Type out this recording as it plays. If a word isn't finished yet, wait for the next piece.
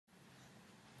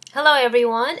Hello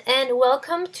everyone and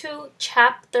welcome to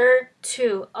chapter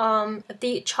 2,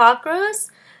 the chakras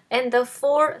and the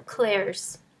four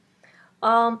clairs.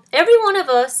 Every one of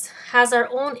us has our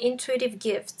own intuitive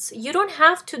gifts. You don't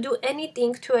have to do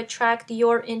anything to attract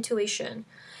your intuition.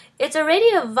 It's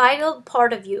already a vital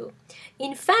part of you.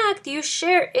 In fact, you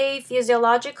share a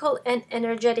physiological and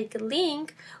energetic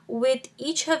link with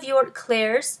each of your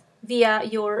clairs via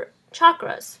your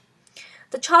chakras.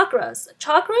 The chakras.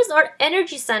 Chakras are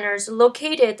energy centers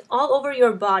located all over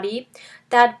your body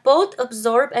that both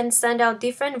absorb and send out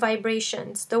different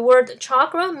vibrations. The word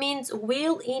chakra means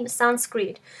wheel in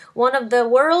Sanskrit, one of the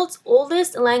world's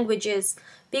oldest languages,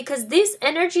 because these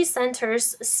energy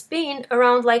centers spin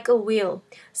around like a wheel,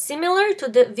 similar to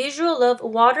the visual of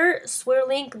water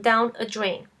swirling down a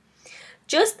drain.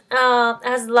 Just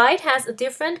as light has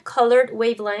different colored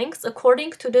wavelengths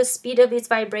according to the speed of its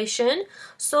vibration,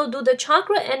 so do the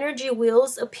chakra energy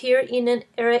wheels appear in an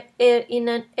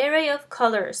array of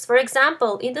colors. For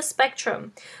example, in the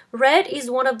spectrum, red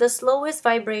is one of the slowest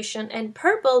vibration and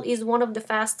purple is one of the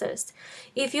fastest.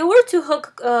 If you were to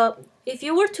hook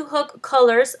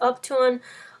colors up to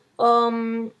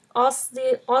an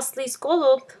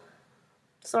oscilloscope,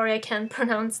 sorry, I can't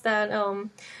pronounce that.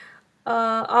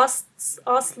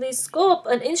 Oscilloscope,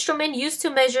 an instrument used to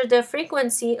measure the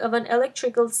frequency of an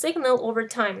electrical signal over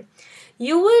time.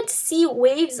 You would see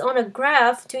waves on a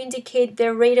graph to indicate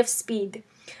their rate of speed.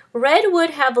 Red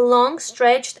would have long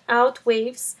stretched out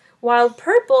waves, while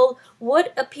purple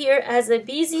would appear as a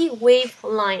busy wave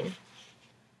line.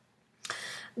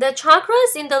 The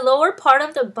chakras in the lower part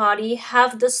of the body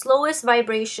have the slowest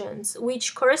vibrations,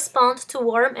 which correspond to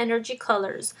warm energy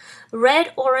colors,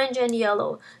 red, orange, and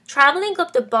yellow. Traveling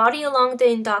up the body along the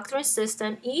endocrine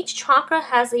system, each chakra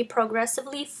has a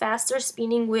progressively faster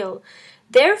spinning wheel.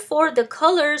 Therefore, the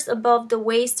colors above the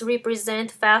waist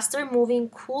represent faster moving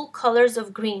cool colors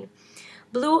of green,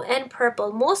 blue, and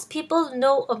purple. Most people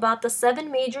know about the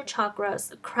 7 major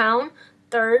chakras: crown,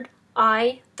 third,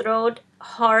 eye, throat,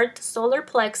 heart, solar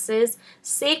plexus,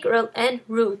 sacral, and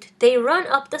root. They run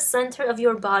up the center of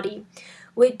your body,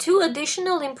 with 2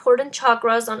 additional important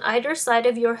chakras on either side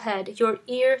of your head, your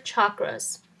ear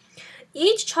chakras.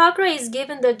 Each chakra is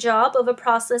given the job of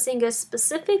processing a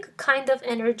specific kind of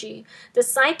energy. The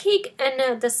psychic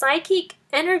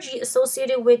energy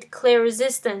associated with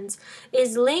clairresistance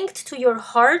is linked to your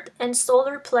heart and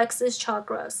solar plexus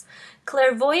chakras.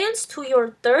 Clairvoyance to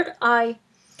your third eye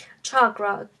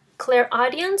chakra,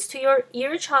 Clairaudience to your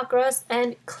ear chakras,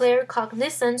 and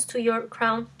Claircognizant to your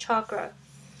crown chakra.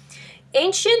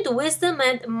 Ancient wisdom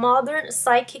and modern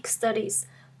psychic studies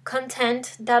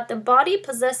contend that the body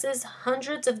possesses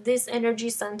hundreds of these energy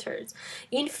centers.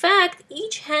 In fact,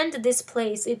 each hand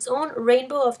displays its own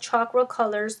rainbow of chakra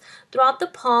colors throughout the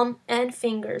palm and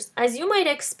fingers. As you might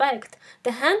expect,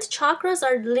 the hand chakras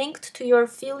are linked to your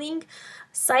feeling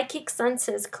psychic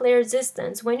senses,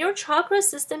 clairresistance. When your chakra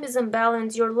system is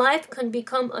imbalanced, your life can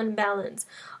become unbalanced.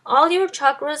 All your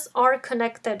chakras are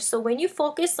connected, so when you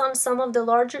focus on some of the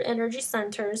larger energy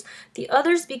centers, the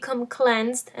others become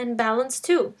cleansed and balanced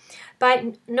too.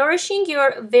 By nourishing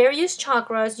your various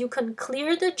chakras, you can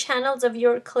clear the channels of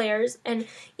your clairs and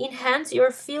enhance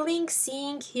your feeling,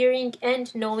 seeing, hearing,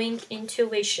 and knowing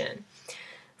intuition.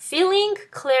 Feeling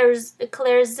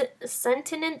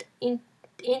clairsentient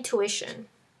intuition.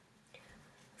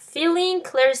 Feeling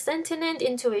clairsentient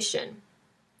intuition.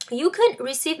 You can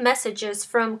receive messages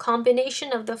from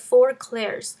combination of the 4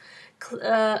 clairs: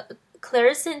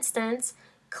 clairsentience,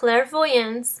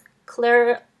 clairvoyance,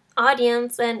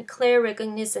 clairaudience, and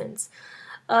claircognizance.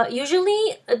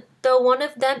 Usually, the one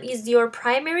of them is your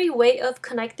primary way of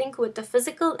connecting with the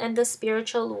physical and the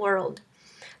spiritual world.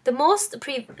 The most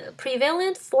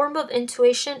prevalent form of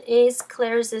intuition is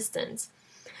clairresistance,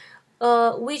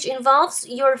 which involves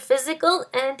your physical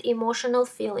and emotional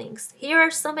feelings. Here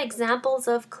are some examples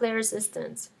of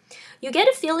clairresistance. You get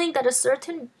a feeling that a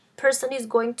certain person is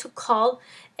going to call,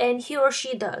 and he or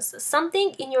she does.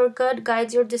 Something in your gut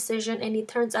guides your decision, and it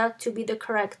turns out to be the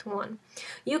correct one.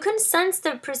 You can sense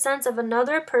the presence of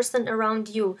another person around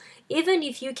you, even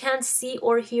if you can't see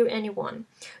or hear anyone.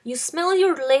 You smell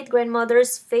your late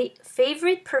grandmother's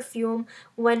favorite perfume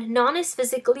when none is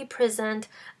physically present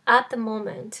at the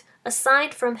moment. A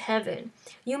sign from heaven.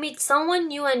 You meet someone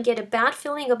new and get a bad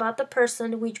feeling about the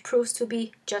person, which proves to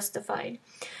be justified.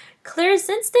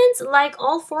 Clairsentient, like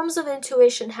all forms of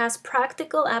intuition, has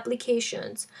practical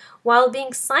applications. While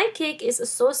being psychic is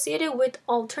associated with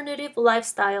alternative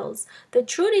lifestyles, the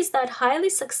truth is that highly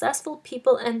successful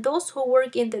people and those who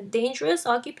work in the dangerous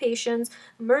occupations,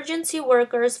 emergency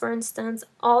workers for instance,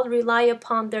 all rely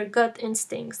upon their gut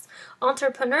instincts.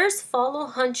 Entrepreneurs follow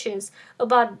hunches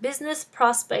about business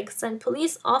prospects, and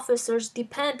police officers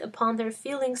depend upon their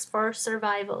feelings for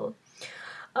survival.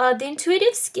 The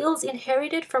intuitive skills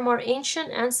inherited from our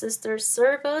ancient ancestors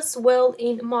serve us well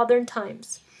in modern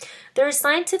times. There is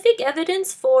scientific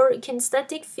evidence for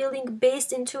kinesthetic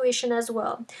feeling-based intuition as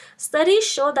well. Studies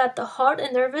show that the heart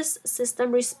and nervous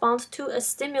system respond to a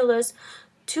stimulus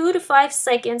 2 to 5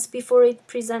 seconds before it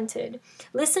presented.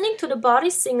 Listening to the body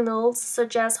signals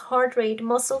such as heart rate,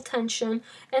 muscle tension,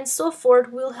 and so forth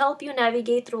will help you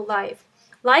navigate through life.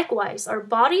 Likewise, our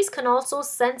bodies can also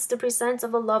sense the presence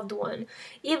of a loved one,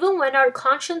 even when our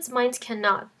conscious mind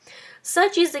cannot.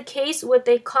 Such is the case with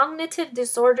a cognitive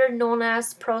disorder known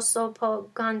as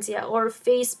prosopagnosia or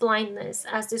face blindness,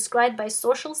 as described by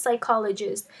social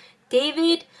psychologist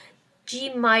David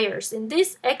G. Myers in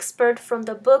this excerpt from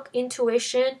the book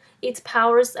Intuition, Its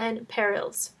Powers and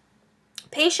Perils.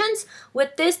 Patients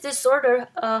with this disorder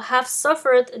have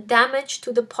suffered damage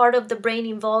to the part of the brain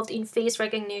involved in face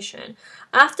recognition.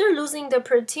 After losing the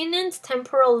pertinent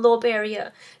temporal lobe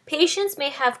area, patients may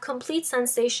have complete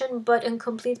sensation but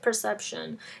incomplete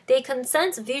perception. They can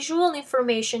sense visual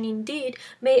information, indeed,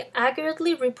 may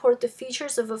accurately report the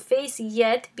features of a face,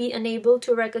 yet be unable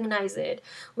to recognize it.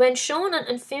 When shown an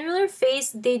unfamiliar face,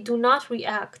 they do not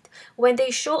react. When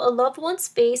they show a loved one's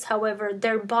face, however,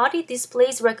 their body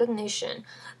displays recognition.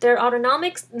 Their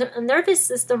autonomic nervous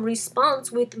system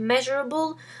responds with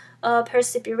measurable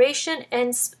perspiration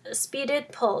and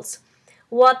speeded pulse.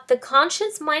 What the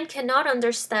conscious mind cannot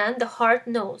understand, the heart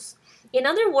knows. In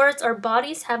other words, our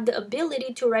bodies have the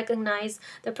ability to recognize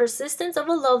the persistence of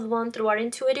a loved one through our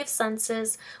intuitive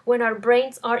senses when our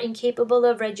brains are incapable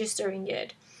of registering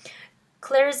it.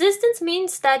 Clairresistance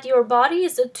means that your body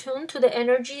is attuned to the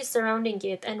energy surrounding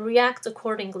it and reacts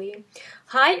accordingly.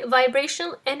 High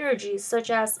vibrational energies such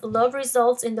as love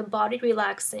results in the body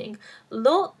relaxing.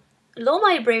 Low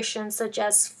vibrations such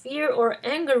as fear or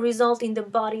anger result in the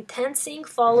body tensing,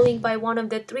 followed by one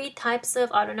of the 3 types of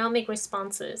autonomic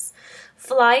responses.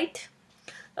 Flight,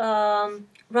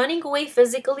 running away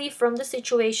physically from the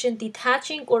situation,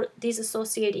 detaching or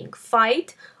disassociating.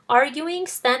 Fight, arguing,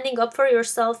 standing up for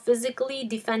yourself, physically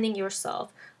defending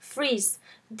yourself. Freeze,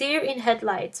 deer in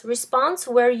headlights. Response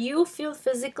where you feel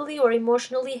physically or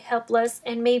emotionally helpless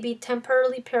and may be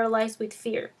temporarily paralyzed with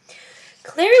fear.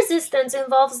 Clairresistance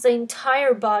involves the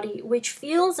entire body, which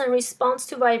feels and responds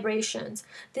to vibrations.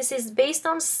 This is based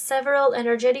on several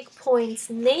energetic points,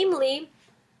 namely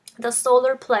the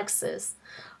solar plexus,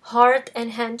 heart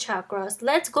and hand chakras.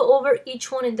 Let's go over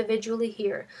each one individually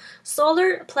here.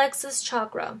 Solar-Plexus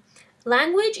Chakra.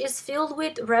 Language is filled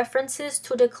with references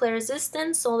to the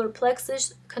clairresistant solar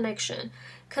plexus connection.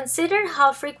 Consider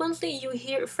how frequently you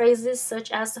hear phrases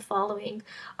such as the following.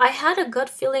 I had a gut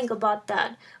feeling about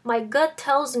that. My gut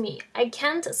tells me I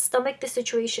can't stomach the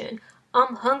situation.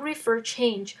 I'm hungry for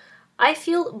change. I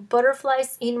feel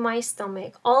butterflies in my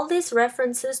stomach. All these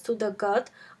references to the gut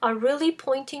are really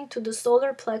pointing to the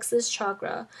solar plexus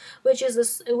chakra, which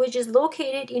is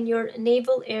located in your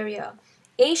navel area.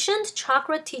 Ancient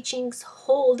chakra teachings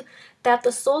hold that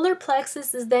the solar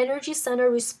plexus is the energy center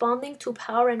responding to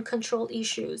power and control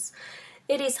issues.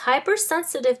 It is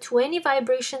hypersensitive to any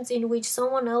vibrations in which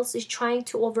someone else is trying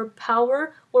to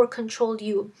overpower or control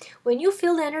you. When you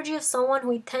feel the energy of someone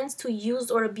who intends to use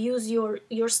or abuse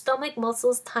your stomach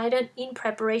muscles tighten in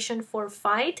preparation for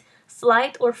fight,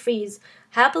 flight, or freeze.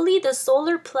 Happily, the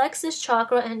solar plexus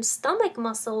chakra and stomach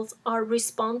muscles are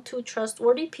respond to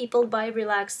trustworthy people by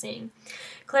relaxing.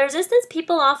 Clairresistance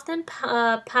people often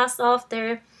pass off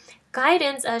their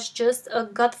guidance as just a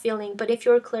gut feeling, but if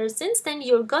you're clairsentient,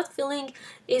 your gut feeling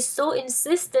is so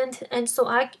insistent and so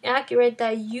accurate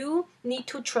that you need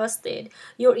to trust it.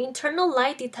 Your internal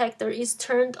lie detector is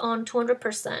turned on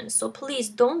 200%, so please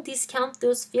don't discount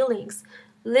those feelings.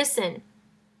 Listen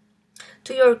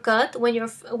to your gut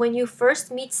when you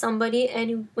first meet somebody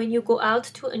and when you go out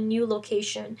to a new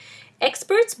location.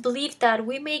 Experts believe that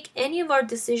we make any of our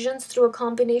decisions through a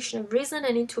combination of reason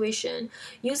and intuition.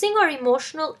 Using our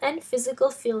emotional and physical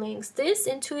feelings, these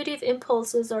intuitive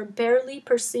impulses are barely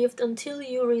perceived until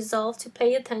you resolve to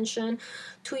pay attention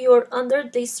to your under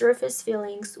the surface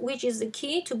feelings, which is the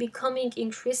key to becoming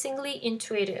increasingly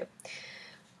intuitive.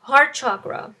 Heart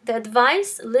chakra. The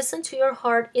advice, listen to your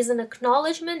heart, is an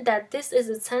acknowledgement that this is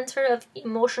the center of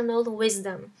emotional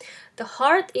wisdom. The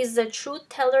heart is the truth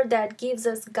teller that gives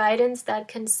us guidance that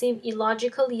can seem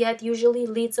illogical yet usually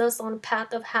leads us on a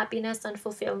path of happiness and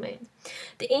fulfillment.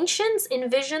 The ancients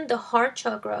envisioned the heart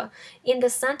chakra in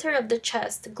the center of the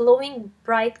chest, glowing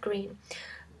bright green.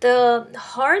 The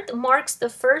heart marks the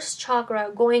first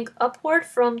chakra going upward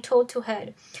from toe to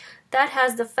head. That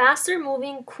has the faster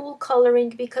moving cool coloring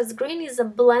because green is a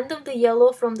blend of the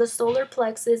yellow from the solar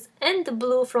plexus and the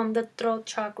blue from the throat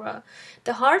chakra.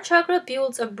 The heart chakra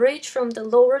builds a bridge from the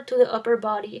lower to the upper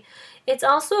body. It's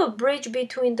also a bridge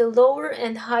between the lower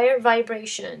and higher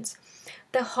vibrations.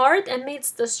 The heart emits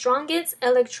the strongest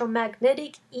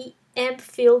electromagnetic EM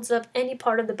fields of any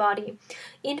part of the body.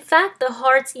 In fact, the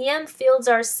heart's EM fields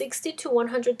are 60 to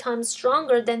 100 times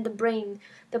stronger than the brain's,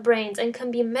 and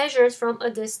can be measured from a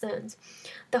distance.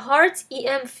 The heart's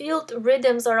EM field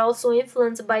rhythms are also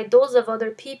influenced by those of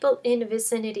other people in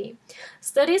vicinity.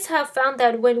 Studies have found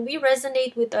that when we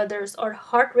resonate with others, our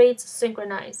heart rates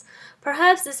synchronize.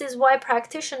 Perhaps this is why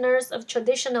practitioners of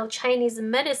traditional Chinese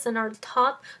medicine are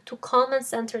taught to calm and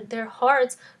center their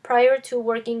hearts prior to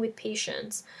working with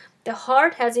patients. The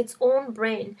heart has its own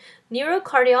brain.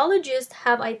 Neurocardiologists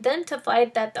have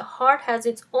identified that the heart has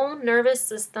its own nervous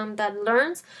system that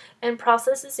learns and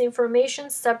processes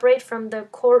information separate from the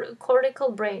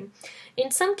cortical brain. In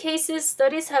some cases,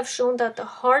 studies have shown that the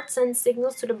heart sends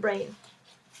signals to the brain,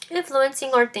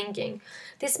 influencing our thinking.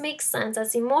 This makes sense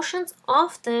as emotions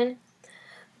often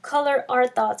color our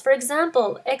thoughts. For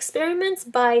example, experiments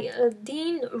by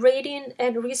Dean Radin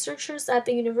and researchers at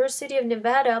the University of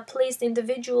Nevada placed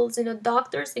individuals in a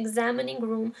doctor's examining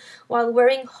room while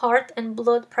wearing heart and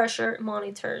blood pressure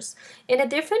monitors. In a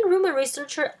different room, a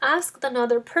researcher asked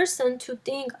another person to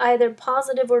think either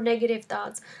positive or negative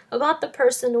thoughts about the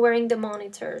person wearing the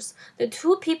monitors. The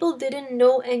two people didn't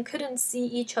know and couldn't see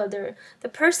each other. The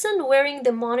person wearing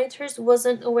the monitors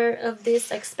wasn't aware of this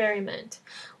experiment.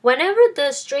 Whenever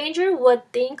the stranger would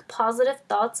think positive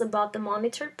thoughts about the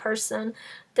monitored person,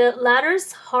 the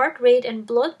latter's heart rate and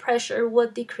blood pressure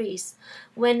would decrease.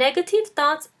 When negative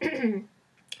thoughts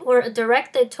were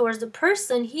directed towards the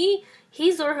person,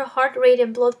 his or her heart rate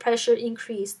and blood pressure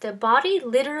increased. The body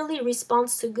literally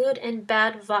responds to good and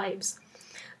bad vibes.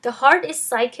 The heart is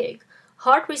psychic.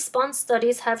 Heart response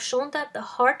studies have shown that the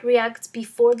heart reacts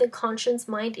before the conscious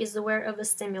mind is aware of a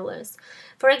stimulus.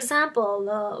 For example,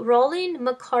 Roland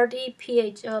McCarty,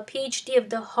 PhD of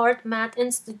the Heart Math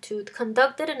Institute,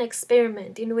 conducted an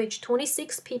experiment in which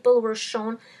 26 people were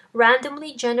shown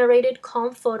randomly generated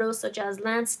calm photos such as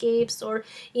landscapes or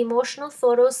emotional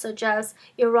photos such as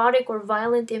erotic or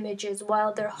violent images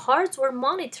while their hearts were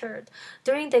monitored.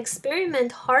 During the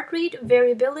experiment, heart rate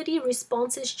variability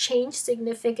responses changed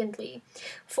significantly,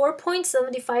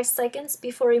 4.75 seconds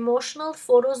before emotional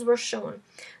photos were shown.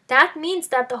 That means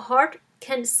that the heart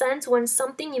can sense when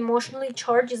something emotionally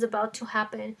charged is about to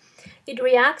happen. It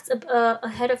reacts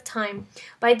ahead of time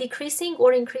by decreasing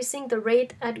or increasing the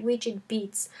rate at which it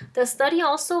beats. The study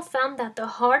also found that the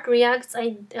heart reacts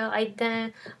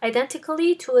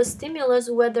identically to a stimulus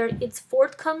whether it's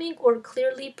forthcoming or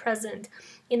clearly present.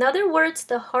 In other words,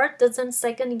 the heart doesn't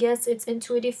second guess its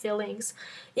intuitive feelings.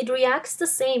 It reacts the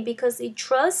same because it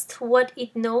trusts what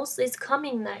it knows is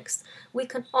coming next. We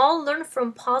can all learn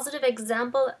from positive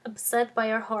examples set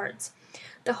by our hearts.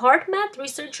 The heart math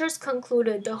researchers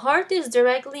concluded the heart is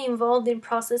directly involved in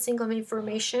processing of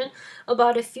information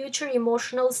about a future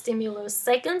emotional stimulus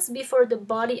seconds before the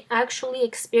body actually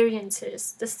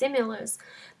experiences the stimulus.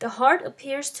 The heart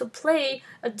appears to play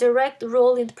a direct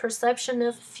role in the perception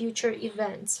of future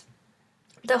events.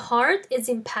 The heart is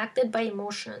impacted by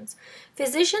emotions.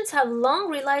 Physicians have long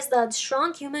realized that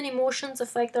strong human emotions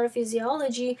affect our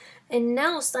physiology, and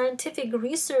now scientific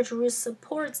research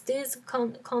supports this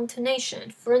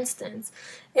continuation. For instance,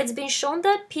 it's been shown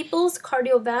that people's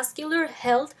cardiovascular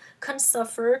health can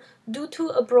suffer due to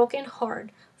a broken heart,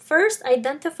 first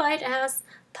identified as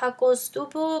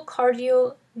Takotsubo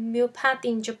cardiomyopathy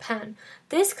in Japan.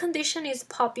 This condition is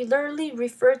popularly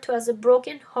referred to as a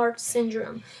broken heart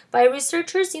syndrome. By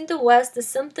researchers in the West, the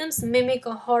symptoms mimic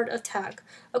a heart attack.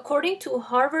 According to a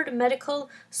Harvard Medical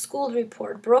School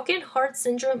report, broken heart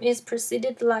syndrome is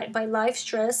preceded by life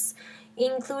stress,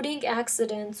 including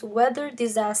accidents, weather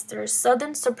disasters,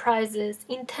 sudden surprises,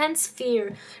 intense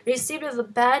fear, receipt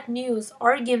of bad news,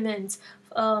 arguments,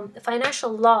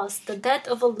 financial loss, the death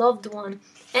of a loved one,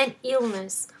 and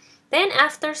illness. Then,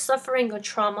 after suffering a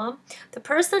trauma, the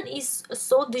person is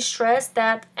so distressed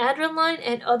that adrenaline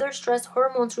and other stress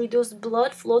hormones reduce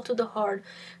blood flow to the heart,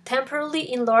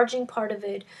 temporarily enlarging part of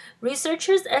it.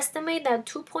 Researchers estimate that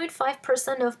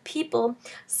 2.5% of people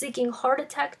seeking heart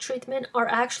attack treatment are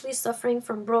actually suffering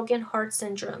from broken heart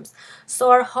syndromes.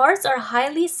 So our hearts are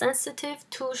highly sensitive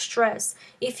to stress.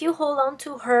 If you hold on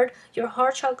to hurt, your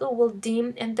heart chakra will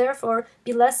dim and therefore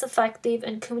be less effective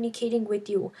in communicating with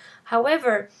you.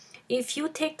 However, if you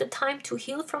take the time to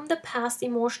heal from the past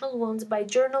emotional wounds by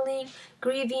journaling,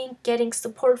 grieving, getting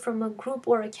support from a group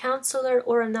or a counselor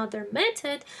or another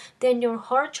method, then your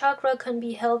heart chakra can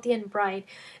be healthy and bright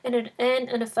and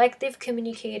an effective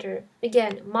communicator.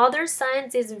 Again, modern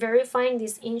science is verifying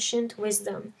this ancient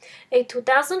wisdom. A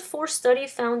 2004 study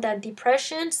found that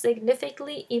depression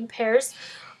significantly impairs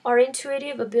our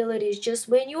intuitive abilities. Just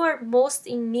when you are most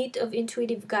in need of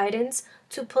intuitive guidance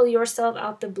to pull yourself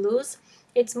out the blues,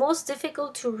 it's most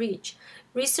difficult to reach.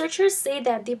 Researchers say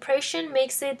that depression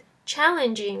makes it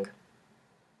challenging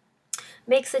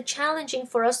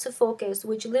for us to focus,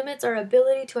 which limits our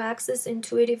ability to access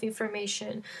intuitive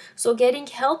information. So getting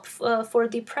help for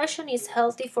depression is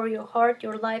healthy for your heart,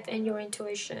 your life, and your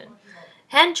intuition.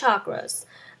 Hand chakras.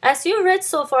 As you read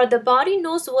so far, the body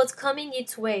knows what's coming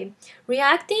its way,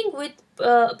 reacting with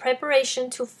preparation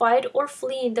to fight or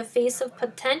flee in the face of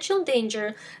potential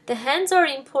danger. The hands are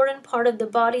an important part of the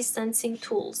body's sensing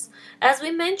tools. As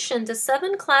we mentioned, the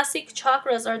 7 classic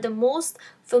chakras are the most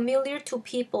familiar to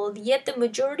people, yet the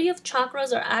majority of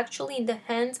chakras are actually in the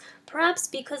hands, perhaps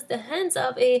because the hands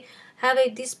have a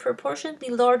disproportionately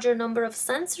larger number of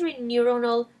sensory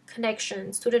neuronal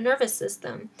connections to the nervous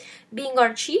system. Being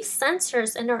our chief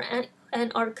sensors and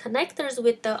our connectors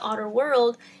with the outer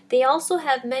world, they also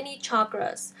have many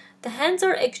chakras. The hands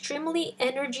are extremely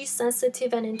energy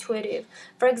sensitive and intuitive.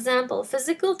 For example,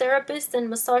 physical therapists and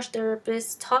massage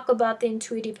therapists talk about the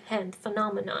intuitive hand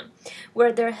phenomenon,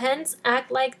 where their hands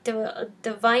act like the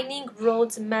divining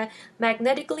rods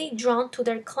magnetically drawn to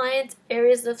their clients'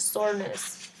 areas of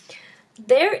soreness.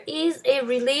 There is a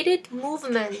related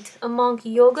movement among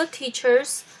yoga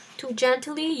teachers to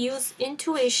gently use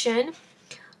intuition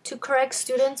to correct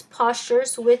students'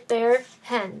 postures with their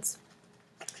hands.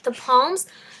 The palms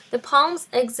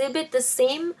exhibit the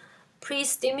same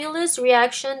pre-stimulus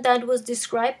reaction that was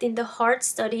described in the heart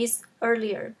studies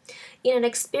earlier. In an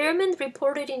experiment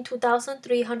reported in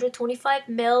 2003, 125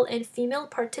 male and female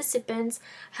participants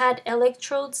had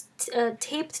electrodes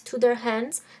taped to their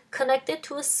hands connected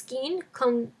to a skin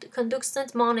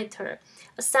conductant monitor.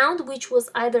 A sound which was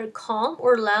either calm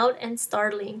or loud and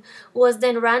startling was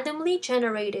then randomly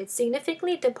generated.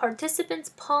 Significantly, the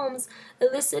participants' palms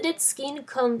elicited skin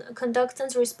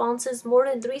conductance responses more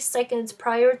than 3 seconds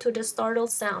prior to the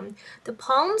startled sound. The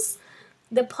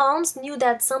palms knew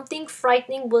that something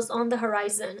frightening was on the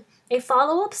horizon. A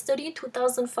follow-up study in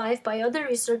 2005 by other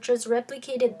researchers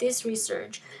replicated this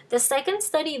research. The second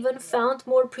study even found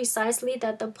more precisely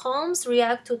that the palms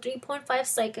react to 3.5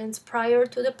 seconds prior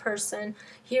to the person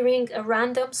hearing a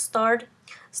random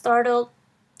startled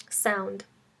sound.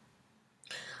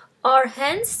 Our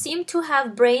hands seem to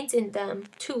have brains in them,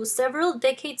 too. Several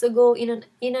decades ago, in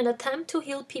an attempt to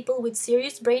heal people with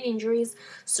serious brain injuries,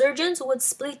 surgeons would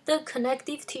split the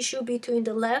connective tissue between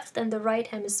the left and the right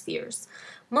hemispheres.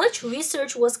 Much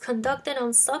research was conducted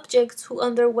on subjects who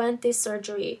underwent this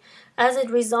surgery, as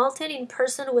it resulted in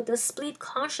persons with a split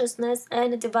consciousness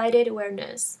and divided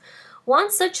awareness. One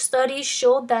such study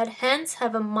showed that hands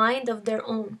have a mind of their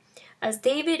own, as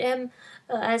David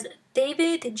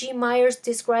G. Myers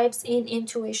describes in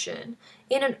Intuition.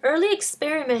 In an early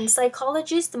experiment,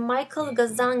 psychologist Michael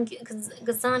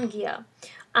Gazangia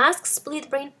asked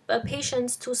split-brain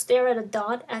patients to stare at a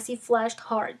dot as he flashed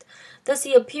hard. Thus,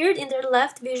 he appeared in their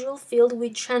left visual field,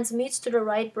 which transmits to the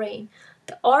right brain.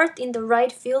 The art in the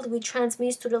right field, which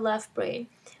transmits to the left brain.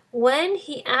 When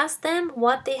he asked them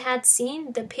what they had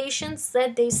seen, the patients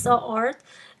said they saw art,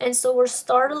 and so were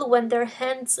startled when their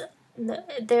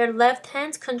left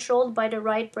hands controlled by the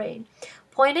right brain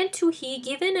pointed to he,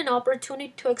 given an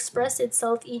opportunity to express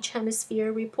itself, each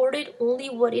hemisphere reported only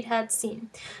what it had seen.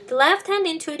 The left hand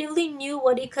intuitively knew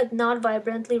what it could not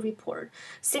vibrantly report.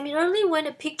 Similarly, when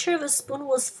a picture of a spoon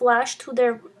was flashed to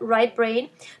their right brain,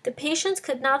 the patients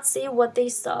could not say what they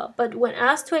saw, but when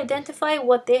asked to identify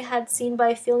what they had seen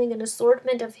by feeling an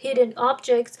assortment of hidden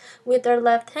objects with their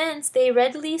left hands, they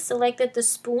readily selected the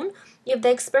spoon. If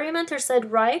the experimenter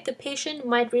said right, the patient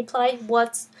might reply,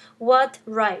 what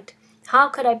right? How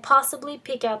could I possibly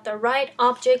pick out the right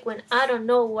object when I don't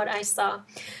know what I saw?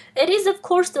 It is, of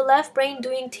course, the left brain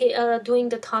doing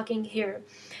the talking here.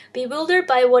 Bewildered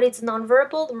by what its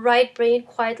nonverbal right brain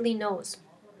quietly knows.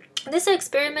 These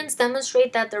experiments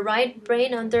demonstrate that the right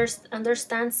brain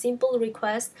understands simple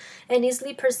requests and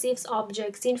easily perceives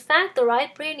objects. In fact, the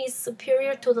right brain is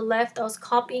superior to the left as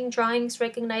copying drawings,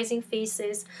 recognizing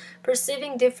faces,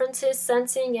 perceiving differences,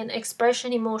 sensing and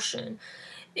expression emotion.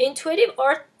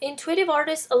 Intuitive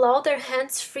artists allow their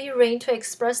hands free rein to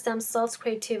express themselves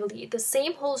creatively. The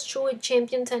same holds true with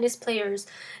champion tennis players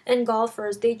and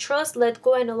golfers. They trust, let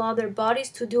go, and allow their bodies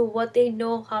to do what they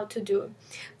know how to do.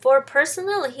 For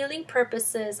personal healing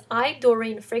purposes, I,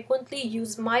 Doreen, frequently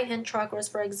use my hand chakras,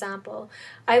 for example.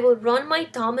 I will run my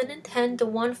dominant hand, the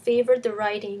one favored the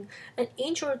writing, an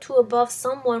inch or two above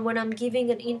someone when I'm giving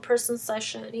an in-person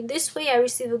session. In this way, I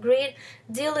receive a great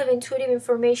deal of intuitive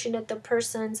information about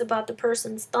the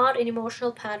person's thought and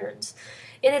emotional patterns.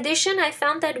 In addition, I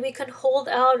found that we can hold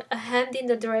out a hand in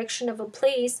the direction of a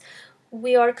place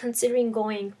we are considering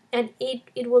going, and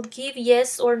it will give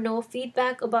yes or no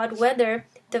feedback about whether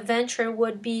the venture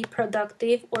would be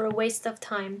productive or a waste of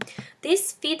time.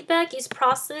 This feedback is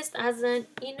processed as an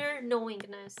inner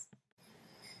knowingness.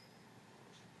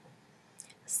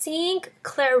 Seeing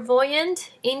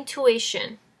clairvoyant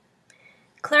intuition.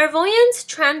 Clairvoyance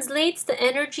translates the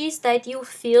energies that you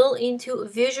feel into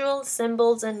visual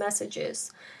symbols and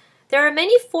messages. There are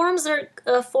many forms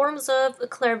of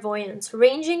clairvoyance,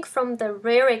 ranging from the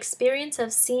rare experience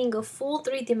of seeing a full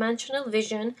three-dimensional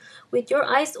vision with your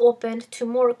eyes open to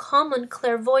more common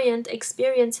clairvoyant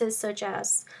experiences such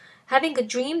as having a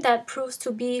dream that proves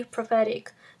to be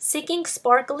prophetic, seeing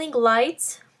sparkling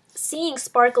lights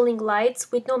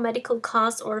with no medical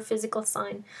cause or physical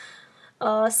sign,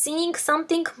 seeing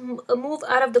something move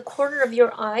out of the corner of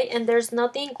your eye and there's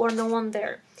nothing or no one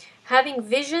there, having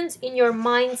visions in your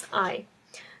mind's eye.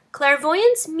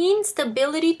 Clairvoyance means the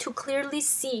ability to clearly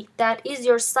see, that is,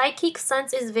 your psychic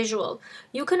sense is visual.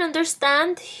 You can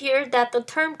understand here that the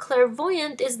term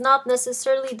clairvoyant is not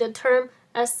necessarily the term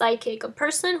as psychic. A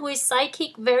person who is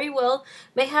psychic very well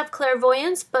may have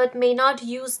clairvoyance but may not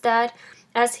use that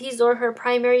as his or her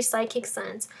primary psychic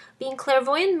sense. Being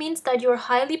clairvoyant means that you're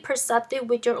highly perceptive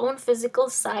with your own physical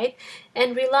sight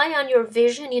and rely on your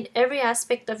vision in every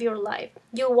aspect of your life.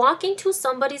 You walk into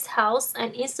somebody's house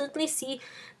and instantly see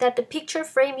that the picture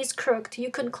frame is crooked.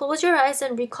 You can close your eyes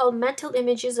and recall mental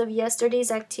images of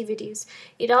yesterday's activities.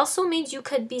 It also means you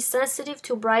could be sensitive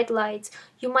to bright lights.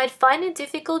 You might find it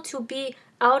difficult to be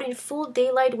out in full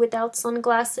daylight without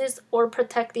sunglasses or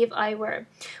protective eyewear.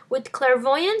 With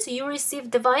clairvoyance, you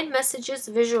receive divine messages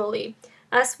visually.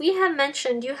 As we have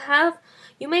mentioned,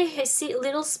 you may see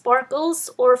little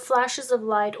sparkles or flashes of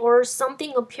light or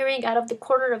something appearing out of the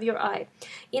corner of your eye.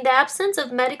 In the absence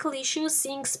of medical issues,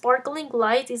 seeing sparkling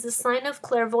light is a sign of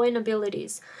clairvoyant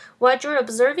abilities. What you're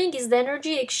observing is the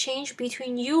energy exchange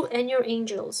between you and your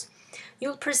angels.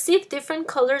 You'll perceive different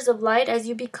colors of light as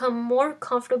you become more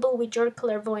comfortable with your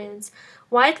clairvoyance.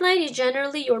 White light is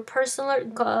generally your personal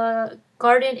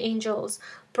guardian angels.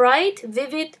 Bright,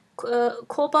 vivid,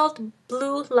 cobalt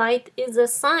blue light is a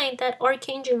sign that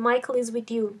Archangel Michael is with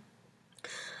you.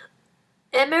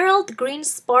 Emerald green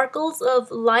sparkles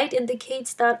of light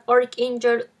indicates that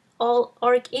Archangel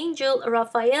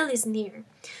Raphael is near.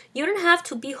 You don't have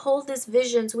to behold these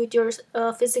visions with your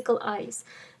physical eyes.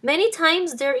 Many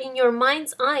times they're in your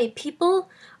mind's eye. People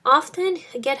often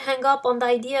get hung up on the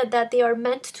idea that they are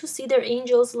meant to see their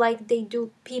angels like they do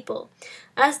people,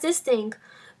 as this thing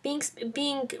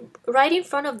being right in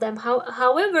front of them.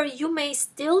 However, you may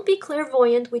still be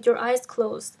clairvoyant with your eyes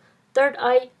closed. Third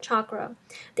eye chakra.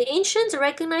 The ancients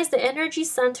recognized the energy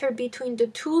center between the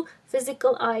two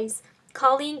physical eyes,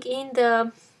 calling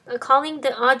the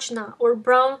ajna or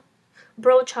brow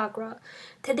chakra.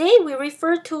 Today we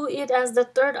refer to it as the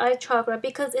third eye chakra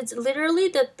because it's literally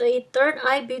the third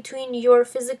eye between your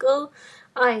physical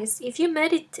eyes. If you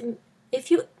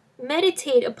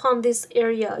meditate upon this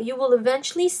area, you will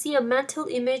eventually see a mental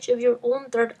image of your own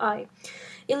third eye.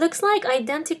 It looks like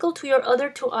identical to your other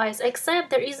two eyes, except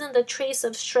there isn't a trace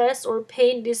of stress or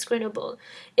pain discernible.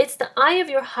 It's the eye of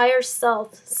your higher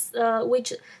self,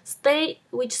 which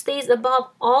stays above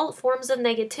all forms of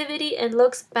negativity and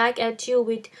looks back at you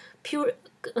with pure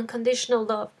unconditional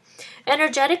love.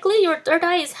 Energetically, your third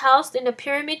eye is housed in a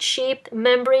pyramid-shaped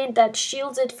membrane that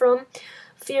shields it from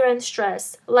fear and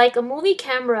stress. Like a movie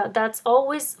camera that's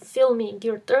always filming,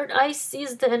 your third eye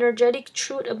sees the energetic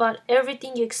truth about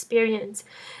everything you experience.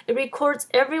 It records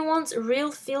everyone's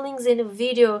real feelings in a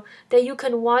video that you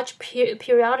can watch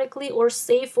periodically or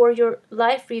save for your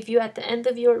life review at the end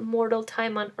of your mortal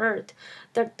time on earth.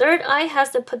 The third eye has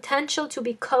the potential to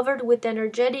be covered with the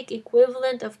energetic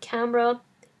equivalent of camera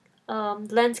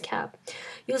lens cap.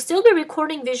 You'll still be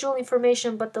recording visual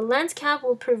information, but the lens cap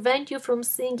will prevent you from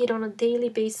seeing it on a daily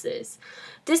basis.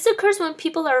 This occurs when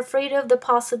people are afraid of the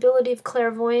possibility of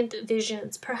clairvoyant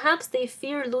visions. Perhaps they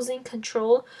fear losing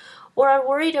control or are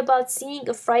worried about seeing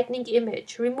a frightening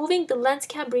image. Removing the lens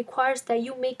cap requires that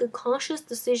you make a conscious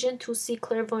decision to see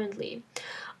clairvoyantly.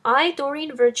 I,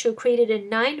 Doreen Virtue, created a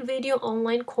 9-video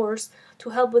online course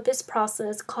to help with this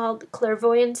process called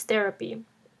Clairvoyant Therapy,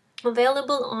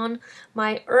 available on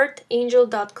my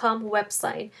earthangel.com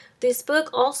website. This book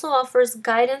also offers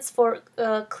guidance for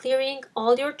clearing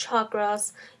all your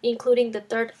chakras, including the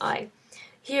third eye.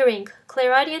 Hearing,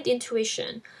 clairaudient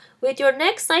intuition. With your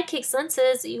next psychic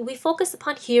senses, we focus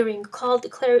upon hearing, called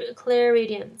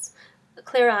clairaudience.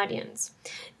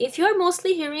 If you are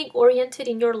mostly hearing oriented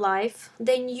in your life,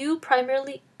 then your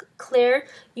primarily clear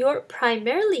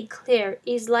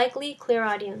is likely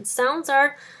clairaudient. Sounds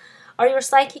are your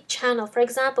psychic channel. For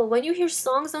example, when you hear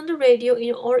songs on the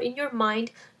radio or in your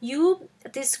mind, you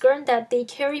discern that they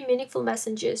carry meaningful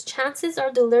messages. Chances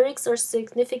are the lyrics are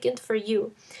significant for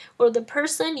you, or the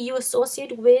person you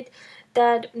associate with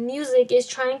that music is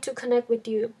trying to connect with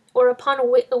you. Or upon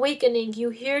awakening, you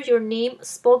hear your name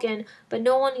spoken, but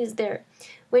no one is there.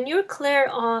 When you're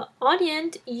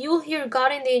clairaudient, you'll hear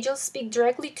God and the angels speak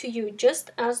directly to you,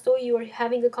 just as though you are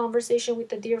having a conversation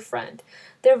with a dear friend.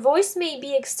 Their voice may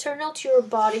be external to your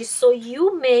body, so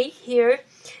you may hear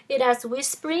it as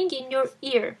whispering in your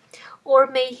ear, or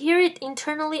may hear it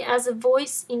internally as a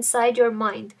voice inside your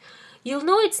mind. You'll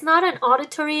know it's not an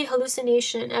auditory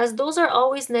hallucination, as those are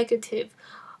always negative.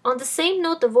 On the same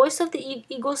note, the voice of the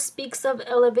ego speaks of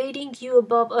elevating you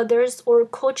above others or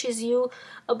coaches you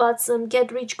about some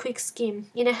get-rich-quick scheme.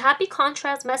 In a happy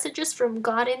contrast, messages from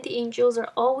God and the angels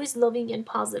are always loving and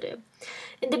positive.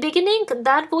 In the beginning,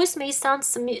 that voice may sound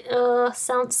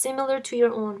similar to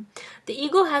your own. The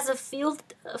ego has a field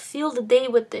day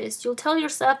with this. You'll tell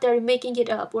yourself that you're making it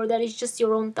up or that it's just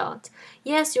your own thought.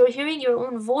 Yes, you're hearing your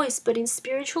own voice, but in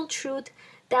spiritual truth,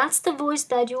 that's the voice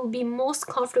that you'll be most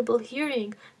comfortable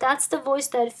hearing. That's the voice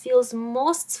that feels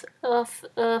most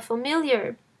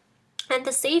familiar and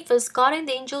the safest. God and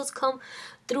the angels come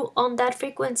through on that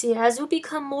frequency. As you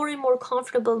become more and more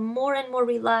comfortable, more and more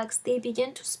relaxed, they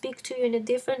begin to speak to you in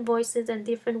different voices and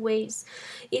different ways.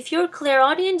 If you're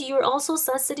clairaudient, you're also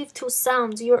sensitive to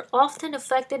sounds. You're often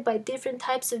affected by different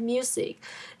types of music,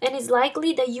 and it's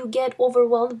likely that you get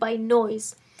overwhelmed by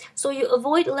noise. So you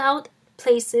avoid loud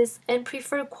places and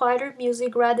prefer quieter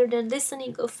music rather than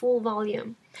listening at full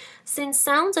volume. Since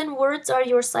sounds and words are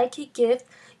your psychic gift,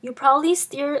 you probably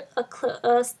steer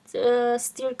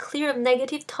clear of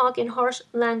negative talk and harsh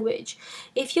language.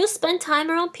 If you spend time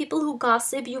around people who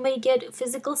gossip, you may get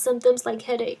physical symptoms like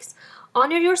headaches.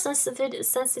 Honor your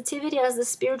sensitivity as the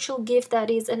spiritual gift that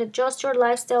is, and adjust your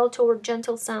lifestyle toward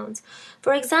gentle sounds.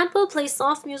 For example, play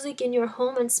soft music in your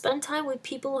home and spend time with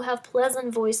people who have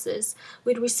pleasant voices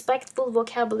with respectful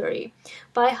vocabulary.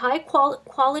 Buy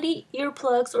high-quality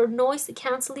earplugs or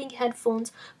noise-canceling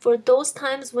headphones for those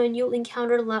times when you'll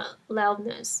encounter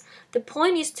loudness. The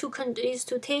point is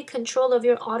to take control of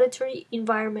your auditory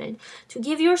environment, to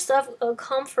give yourself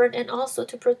comfort, and also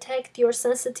to protect your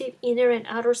sensitive inner and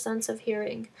outer sense of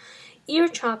hearing. Ear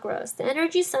chakras, the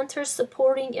energy centers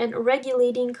supporting and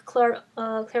regulating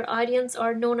clairaudience,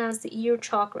 are known as the ear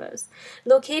chakras,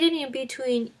 located in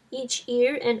between each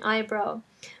ear and eyebrow.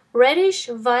 Reddish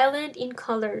violet in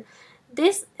color,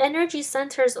 these energy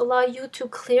centers allow you to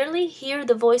clearly hear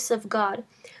the voice of God,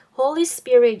 Holy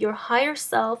Spirit, your higher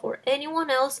self, or anyone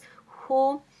else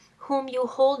whom you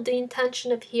hold the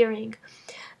intention of hearing.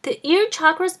 The ear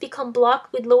chakras become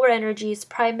blocked with lower energies,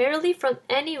 primarily from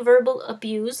any verbal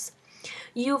abuse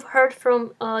you've heard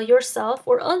from yourself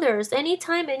or others.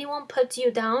 Anytime anyone puts you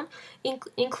down,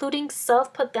 including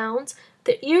self-put-downs,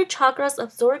 the ear chakras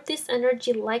absorb this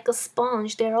energy like a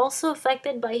sponge. They are also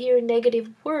affected by hearing negative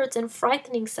words and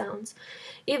frightening sounds.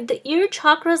 If the ear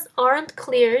chakras aren't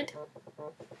cleared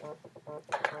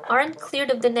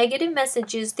of the negative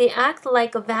messages, they act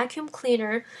like a vacuum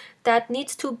cleaner that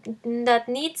needs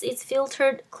its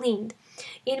filtered cleaned.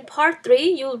 In part 3,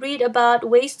 you'll read about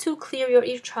ways to clear your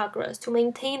ear chakras. To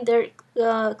maintain their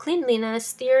cleanliness,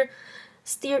 steer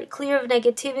clear of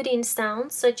negativity in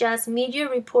sounds, such as media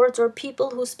reports or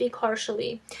people who speak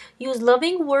harshly. Use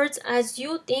loving words as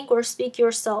you think or speak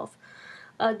yourself.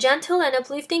 Gentle and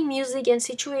uplifting music and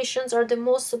situations are the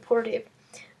most supportive.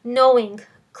 Knowing,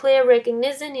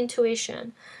 claircognizant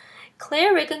intuition.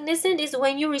 Claircognizant is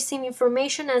when you receive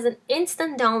information as an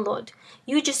instant download.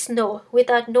 You just know,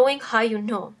 without knowing how you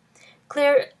know.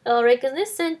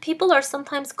 Claircognizant people are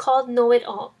sometimes called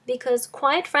know-it-all, because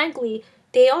quite frankly,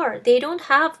 They are. They don't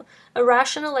have a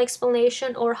rational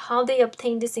explanation or how they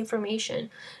obtain this information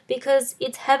because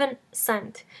it's heaven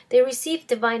sent. They receive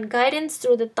divine guidance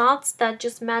through the thoughts that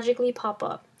just magically pop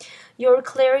up. Your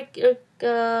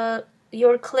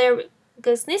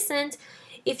claircognizant,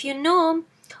 if you know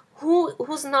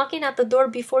who's knocking at the door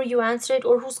before you answer it,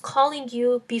 or who's calling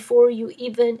you before you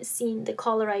even seen the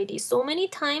caller ID. So many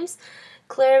times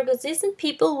claircognizant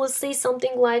people will say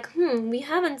something like, we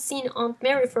haven't seen Aunt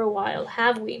Mary for a while,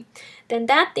 have we? Then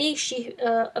that day she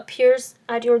appears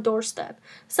at your doorstep.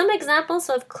 Some examples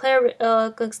of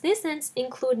claircognizance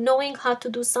include knowing how to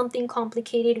do something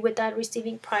complicated without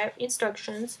receiving prior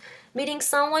instructions, meeting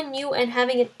someone new and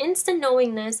having an instant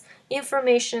knowingness,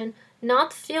 information,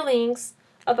 not feelings,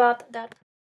 about that.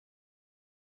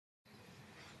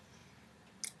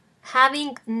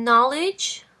 Having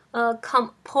knowledge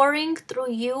come pouring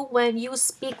through you when you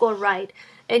speak or write,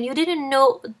 and you didn't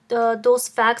know those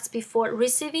facts before.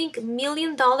 Receiving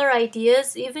 $1,000,000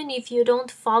 ideas even if you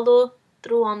don't follow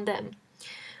through on them.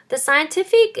 The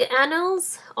scientific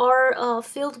annals are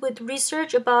filled with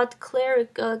research about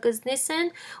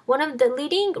claircognizant. One of the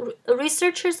leading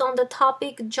researchers on the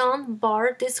topic, John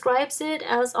Barr, describes it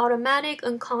as automatic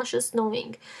unconscious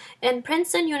knowing. And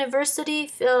Princeton University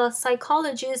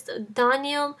psychologist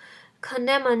Daniel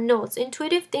Kahneman notes,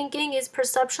 intuitive thinking is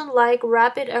perception like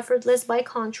rapid, effortless by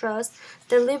contrast.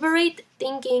 Deliberate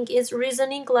thinking is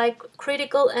reasoning like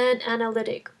critical and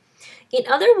analytic. In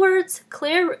other words,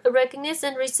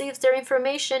 claircognizant receives their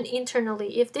information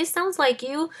internally. If this sounds like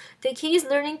you, the key is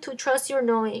learning to trust your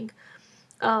knowing,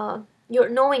 your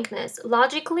knowingness.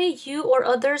 Logically, you or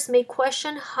others may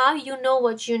question how you know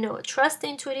what you know. Trust the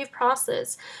intuitive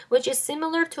process, which is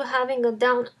similar to having a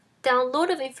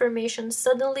download of information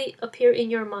suddenly appear in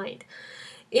your mind.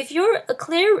 If you're a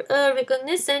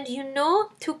claircognizant, you know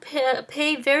to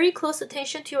pay very close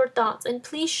attention to your thoughts and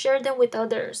please share them with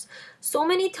others. So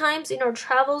many times in our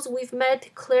travels, we've met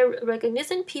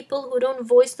claircognizant people who don't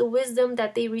voice the wisdom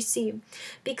that they receive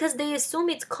because they assume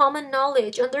it's common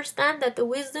knowledge. Understand that the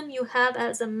wisdom you have,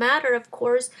 as a matter of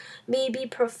course, may be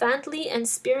profoundly and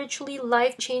spiritually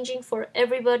life-changing for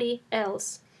everybody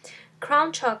else.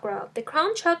 Crown chakra. The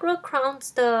crown chakra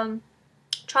crowns the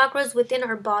chakras within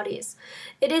our bodies.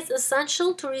 It is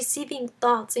essential to receiving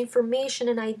thoughts, information,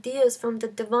 and ideas from the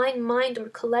divine mind or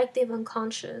collective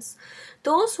unconscious.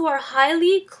 Those who are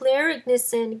highly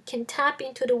claircognizant can tap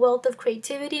into the wealth of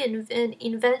creativity and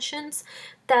inventions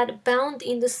that abound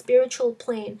in the spiritual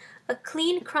plane. A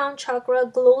clean crown chakra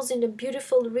glows in a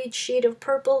beautiful rich shade of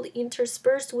purple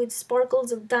interspersed with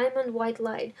sparkles of diamond white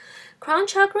light. Crown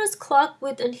chakras clogged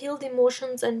with unhealed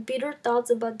emotions and bitter thoughts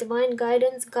about divine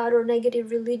guidance, God, or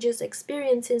negative religious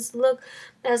experiences look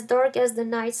as dark as the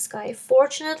night sky.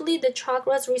 Fortunately, the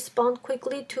chakras respond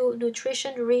quickly to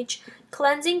nutrition-rich,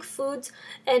 cleansing foods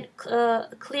and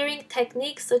clearing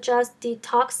techniques such as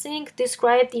detoxing,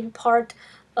 described in part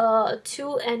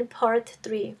 2 and part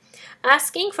 3.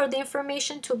 Asking for the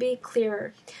information to be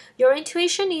clearer. Your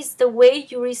intuition is the way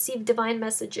you receive divine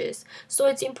messages, so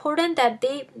it's important that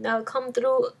they come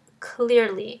through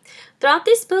clearly. Throughout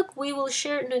this book, we will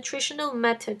share nutritional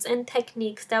methods and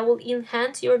techniques that will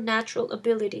enhance your natural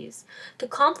abilities. To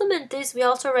complement this, we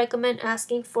also recommend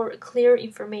asking for clear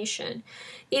information.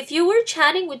 If you were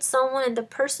chatting with someone and the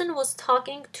person was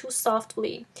talking too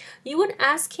softly, you would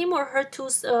ask him or her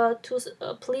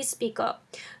to please speak up.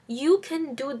 You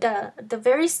can do the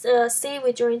very same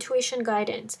with your intuition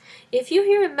guidance. If you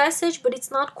hear a message but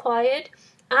it's not quiet,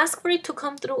 ask for it to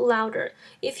come through louder.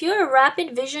 If you have a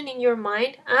rapid vision in your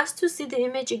mind, ask to see the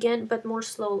image again but more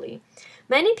slowly.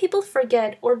 Many people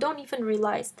forget or don't even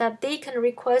realize that they can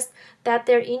request that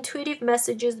their intuitive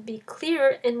messages be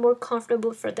clearer and more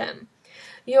comfortable for them.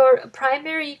 Your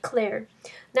primary clair.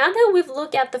 Now that we've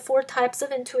looked at the 4 types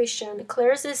of intuition,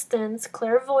 clairsentience,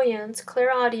 clairvoyance,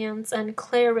 clairaudience, and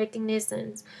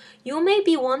claircognizance, you may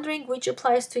be wondering which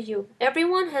applies to you.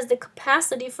 Everyone has the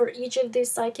capacity for each of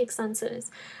these psychic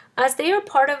senses, as they are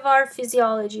part of our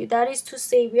physiology. That is to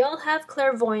say, we all have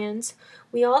clairvoyance,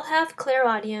 we all have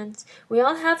clairaudience, we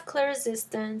all have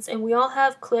clairsentience, and we all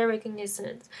have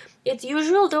claircognizance. It's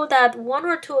usual, though, that 1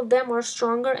 or 2 of them are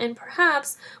stronger and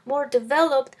perhaps more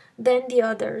developed than the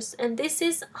others, and this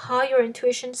is how your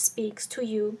intuition speaks to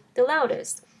you the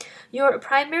loudest. Your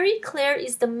primary clair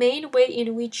is the main way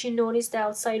in which you notice the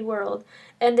outside world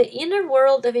and the inner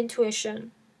world of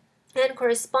intuition, and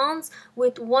corresponds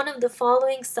with one of the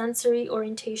following sensory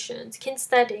orientations: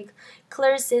 kinesthetic,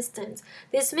 clairsentient.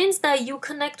 This means that you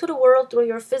connect to the world through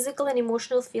your physical and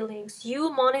emotional feelings. You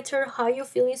monitor how you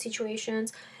feel in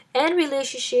situations and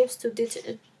relationships to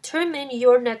determine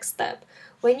your next step.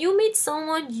 When you meet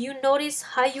someone, you notice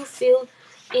how you feel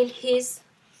in his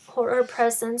or her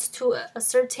presence to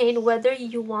ascertain whether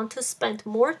you want to spend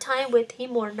more time with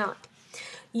him or not.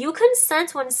 You can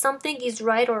sense when something is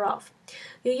right or off.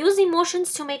 You use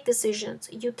emotions to make decisions.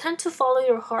 You tend to follow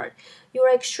your heart. You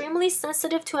are extremely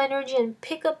sensitive to energy and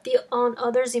pick up on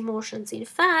others' emotions. In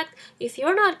fact, if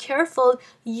you're not careful,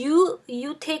 you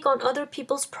take on other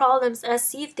people's problems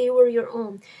as if they were your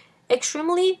own.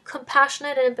 Extremely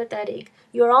compassionate and empathetic.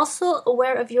 You are also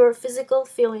aware of your physical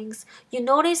feelings. You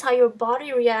notice how your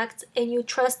body reacts and you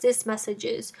trust these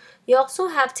messages. You also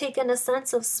have taken a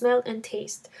sense of smell and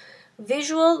taste.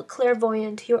 Visual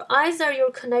clairvoyant. Your eyes are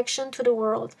your connection to the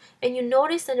world, and you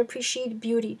notice and appreciate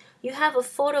beauty. You have a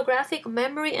photographic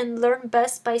memory and learn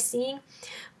best by seeing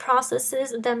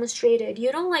processes demonstrated.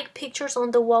 You don't like pictures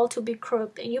on the wall to be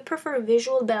crooked, and you prefer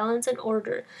visual balance and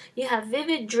order. You have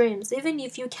vivid dreams, even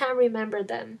if you can't remember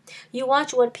them. You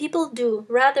watch what people do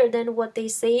rather than what they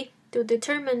say to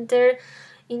determine their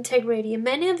integrity.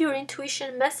 Many of your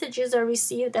intuition messages are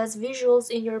received as visuals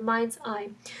in your mind's eye.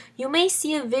 You may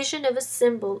see a vision of a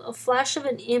symbol, a flash of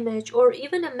an image, or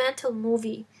even a mental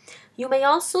movie. You may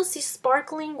also see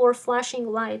sparkling or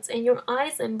flashing lights, and your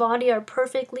eyes and body are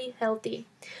perfectly healthy.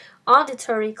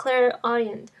 Auditory,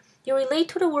 clairaudient. You relate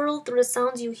to the world through the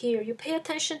sounds you hear. You pay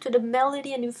attention to the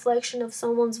melody and inflection of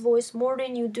someone's voice more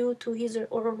than you do to his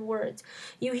or her own words.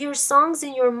 You hear songs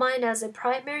in your mind as a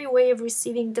primary way of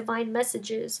receiving divine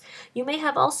messages. You may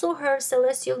have also heard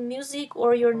celestial music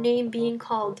or your name being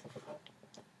called,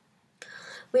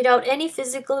 without any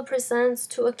physical presence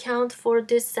to account for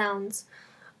these sounds.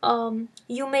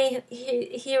 You may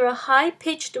hear a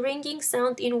high-pitched ringing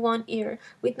sound in one ear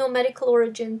with no medical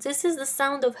origin. This is the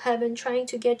sound of heaven trying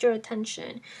to get your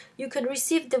attention. You could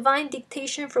receive divine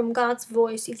dictation from God's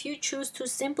voice if you choose to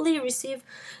simply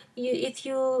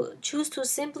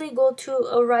go to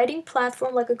a writing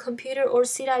platform like a computer or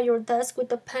sit at your desk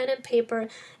with a pen and paper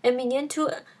and begin to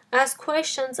ask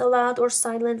questions aloud or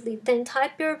silently. Then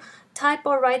type or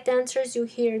write the answers you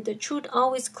hear. The truth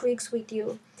always clicks with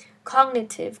you.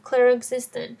 Cognitive,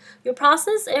 clairexistent. You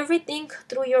process everything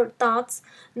through your thoughts,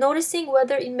 noticing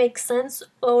whether it makes sense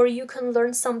or you can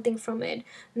learn something from it.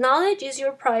 Knowledge is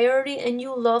your priority and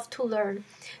you love to learn.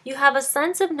 You have a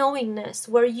sense of knowingness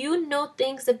where you know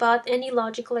things about any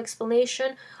logical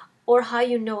explanation or how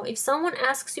you know. If someone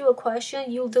asks you a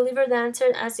question, you'll deliver the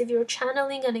answer as if you're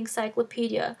channeling an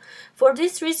encyclopedia. For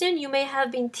this reason, you may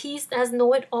have been teased as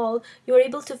know-it-all. You're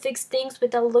able to fix things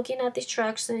without looking at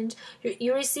distractions.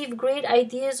 You receive great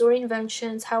ideas or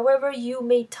inventions. However, you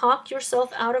may talk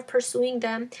yourself out of pursuing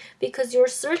them because you're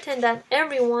certain that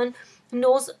everyone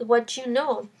knows what you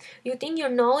know. You think your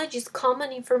knowledge is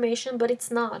common information, but it's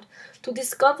not. To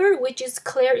discover which is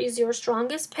clear is your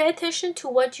strongest, pay attention to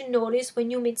what you notice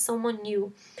when you meet someone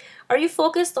new. Are you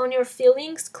focused on your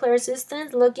feelings,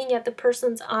 clairsentient, looking at the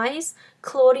person's eyes,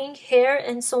 clothing, hair,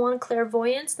 and so on,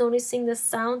 clairvoyance, noticing the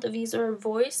sound of his or her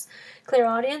voice,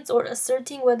 clairaudience, or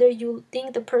asserting whether you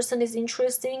think the person is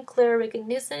interesting,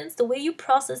 claircognizant, the way you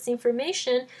process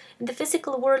information in the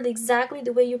physical world exactly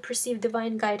the way you perceive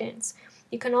divine guidance.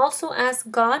 You can also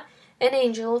ask God and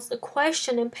angels a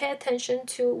question and pay attention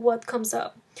to what comes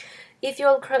up. If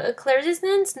you're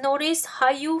clairsentient, notice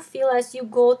how you feel as you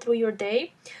go through your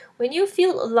day. When you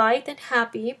feel light and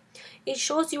happy, it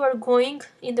shows you are going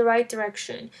in the right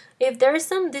direction. If there is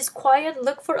some disquiet,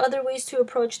 look for other ways to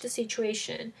approach the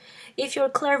situation. If you're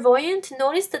clairvoyant,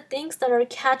 notice the things that are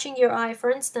catching your eye. For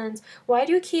instance, why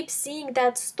do you keep seeing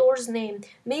that store's name?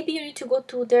 Maybe you need to go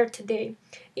to there today.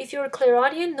 If you're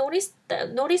clairaudient, notice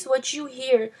what you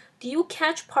hear. Do you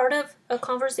catch part of a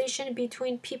conversation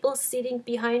between people sitting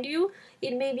behind you?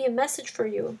 It may be a message for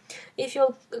you. If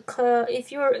you're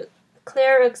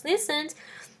claircognizant,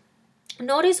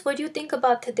 notice what you think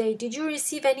about today. Did you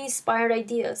receive any inspired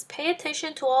ideas? Pay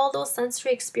attention to all those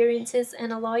sensory experiences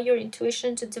and allow your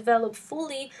intuition to develop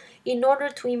fully in order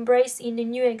to embrace in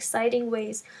new exciting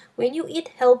ways. When you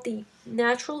eat healthy,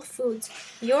 natural foods,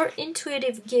 your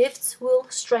intuitive gifts will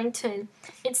strengthen.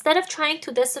 Instead of trying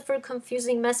to decipher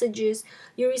confusing messages,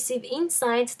 you receive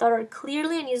insights that are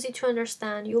clearly and easy to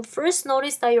understand. You'll first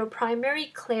notice that your primary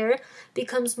clair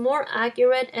becomes more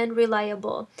accurate and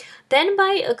reliable. Then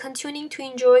by continuing to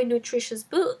enjoy nutritious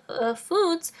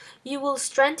foods, you will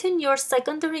strengthen your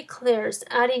secondary clairs,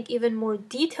 adding even more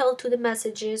detail to the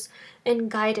messages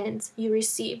and guidance you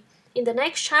receive. In the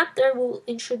next chapter, we'll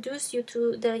introduce you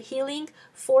to the healing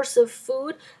force of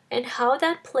food and how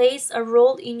that plays a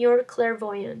role in your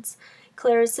clairvoyance,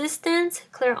 clairsentient,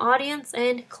 clairaudience,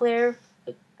 and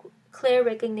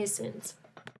claircognizance.